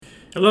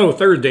Hello,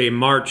 Thursday,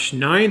 March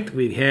 9th.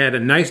 We had a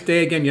nice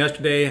day again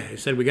yesterday. I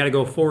said we got to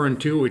go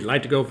 4-2. We'd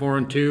like to go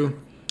 4-2.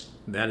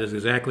 That is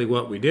exactly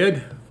what we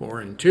did,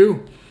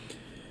 4-2.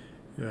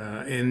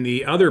 In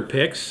the other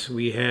picks,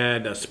 we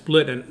had a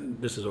split,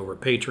 and this is over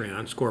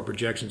Patreon, score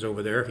projections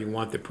over there if you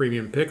want the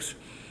premium picks.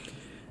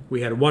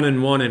 We had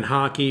 1-1 in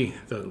hockey.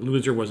 The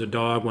loser was a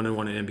dog.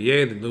 1-1 in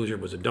NBA. The loser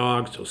was a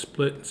dog. So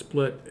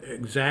split,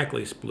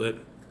 exactly split.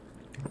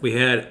 We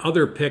had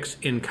other picks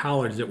in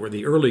college that were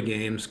the early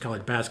games,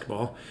 college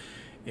basketball,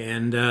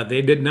 and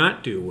they did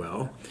not do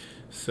well.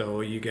 So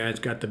you guys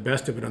got the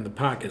best of it on the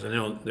podcast. I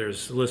know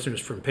there's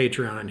listeners from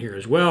Patreon on here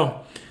as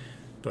well,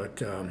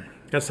 but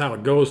that's how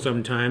it goes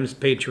sometimes.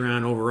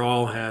 Patreon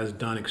overall has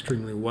done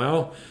extremely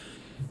well,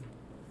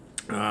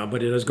 but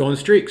it is going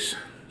streaks.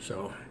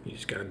 So you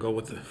just got to go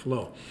with the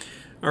flow.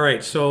 All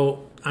right,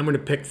 so I'm going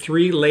to pick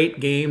 3 late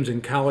games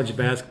in college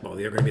basketball.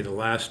 They're going to be the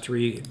last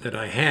 3 that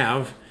I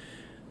have.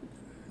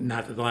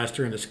 Not the last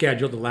 3 on the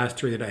schedule, the last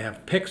 3 that I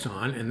have picks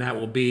on, and that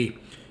will be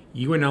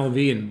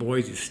UNLV and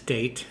Boise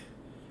State,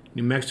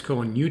 New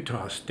Mexico and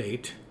Utah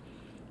State,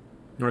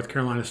 North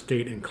Carolina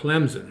State and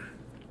Clemson.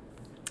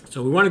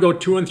 So we want to go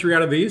 2 and 3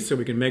 out of these so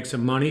we can make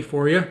some money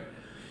for you,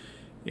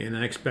 and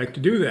I expect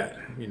to do that.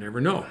 You never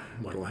know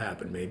what will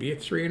happen. Maybe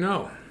it's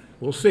 3-0.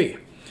 We'll see.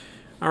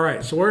 All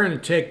right, so we're going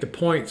to take the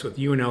points with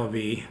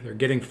UNLV. They're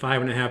getting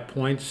 5.5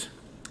 points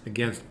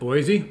against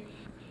Boise.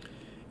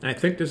 I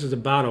think this is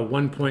about a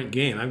 1-point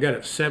game. I've got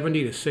it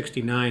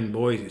 70-69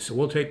 Boise. So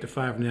we'll take the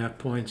 5.5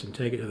 points and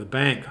take it to the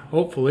bank,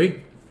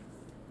 hopefully.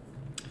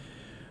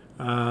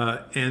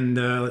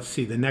 Let's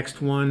see, the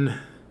next one,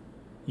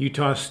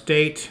 Utah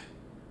State,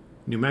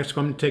 New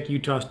Mexico. I'm going to take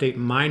Utah State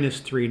minus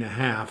 3.5.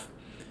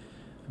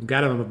 I've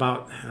got them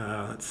about,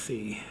 let's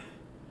see.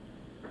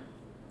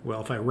 Well,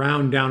 if I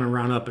round down and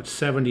round up, it's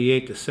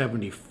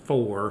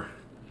 78-74.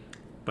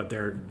 But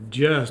they're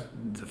just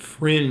the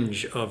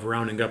fringe of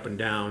rounding up and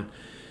down.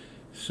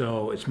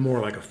 So it's more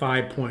like a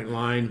 5-point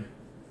line.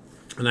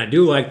 And I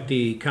do like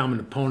the common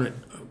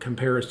opponent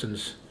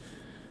comparisons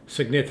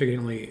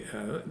significantly.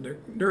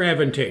 They're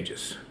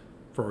advantageous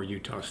for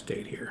Utah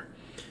State here,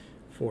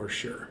 for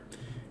sure,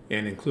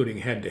 and including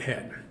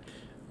head-to-head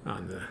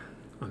on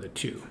the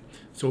 2.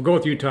 So we'll go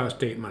with Utah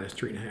State minus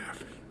 3.5.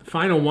 The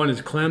final one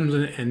is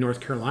Clemson and North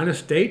Carolina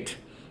State.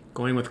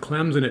 Going with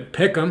Clemson at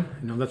Pick'em.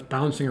 That's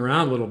bouncing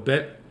around a little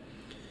bit.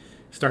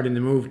 Starting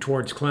to move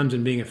towards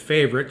Clemson being a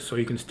favorite, so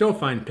you can still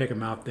find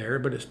Pick'em out there,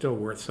 but it's still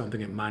worth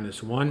something at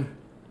 -1.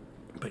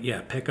 But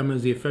yeah, Pick'em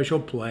is the official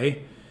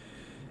play,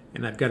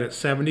 and I've got it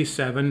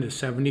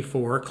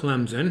 77-74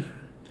 Clemson,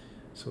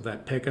 so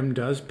that Pick'em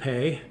does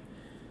pay.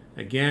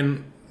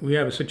 Again, we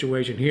have a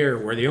situation here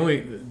where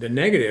the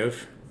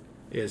negative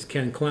is,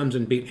 can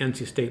Clemson beat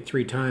NC State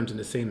 3 times in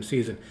the same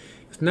season?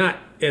 It's not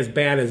as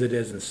bad as it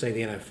is in, say,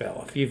 the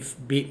NFL. If you've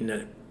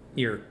beaten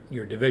your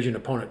division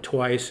opponent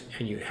twice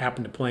and you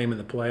happen to play them in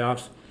the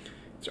playoffs,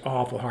 it's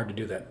awful hard to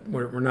do that.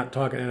 We're not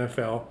talking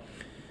NFL.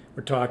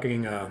 We're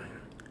talking a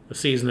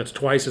season that's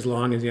twice as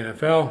long as the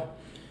NFL,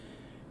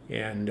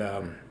 and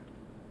a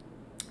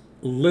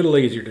little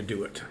easier to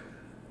do it.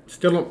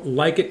 Still don't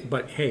like it,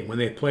 but hey, when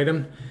they played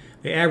them,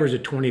 they averaged a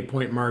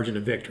 20-point margin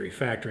of victory,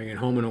 factoring in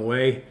home and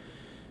away,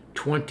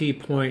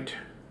 20-point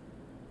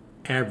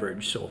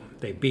average. So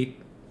they beat,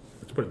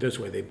 let's put it this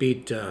way, they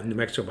beat New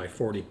Mexico by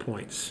 40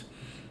 points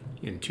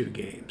in 2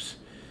 games.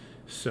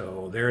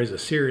 So there is a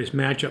serious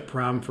matchup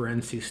problem for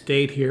NC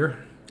State here,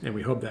 and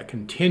we hope that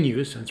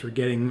continues since we're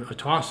getting a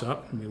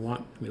toss-up. We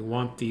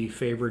want the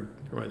favored,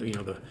 or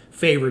the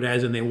favored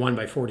as in they won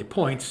by 40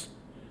 points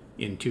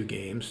in 2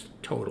 games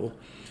total.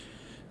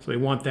 So we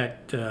want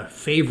that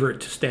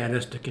favorite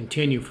status to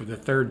continue for the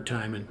 3rd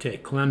time and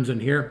take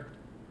Clemson here.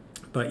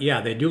 But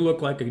yeah, they do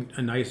look like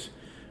a nice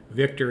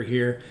victor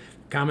here.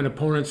 Common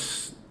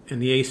opponents in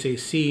the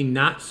ACC,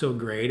 not so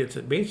great. It's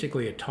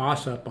basically a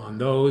toss-up on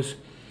those,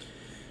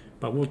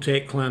 but we'll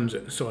take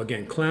Clemson. So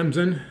again,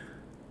 Clemson,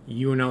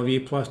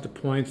 UNLV plus the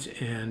points,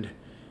 and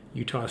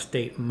Utah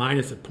State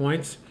minus the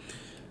points.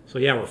 So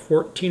yeah, we're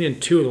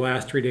 14-2 the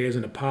last 3 days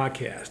in the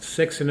podcast.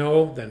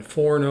 6-0, then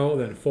 4-0,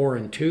 then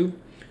 4-2.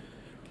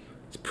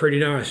 It's pretty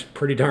nice,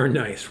 pretty darn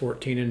nice.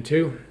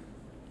 14-2.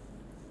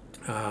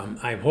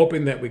 I'm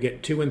hoping that we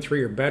get 2 and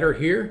 3 or better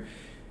here,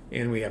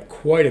 and we have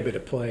quite a bit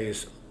of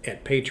plays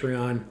at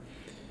Patreon,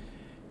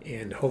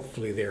 and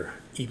hopefully they're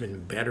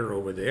even better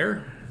over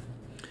there.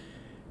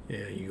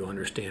 You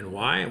understand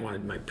why. I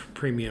wanted my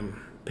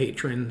premium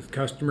patron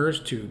customers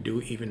to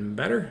do even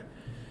better,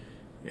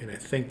 and I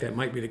think that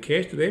might be the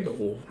case today, but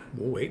we'll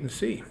wait and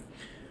see.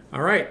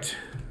 All right,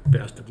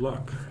 best of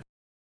luck.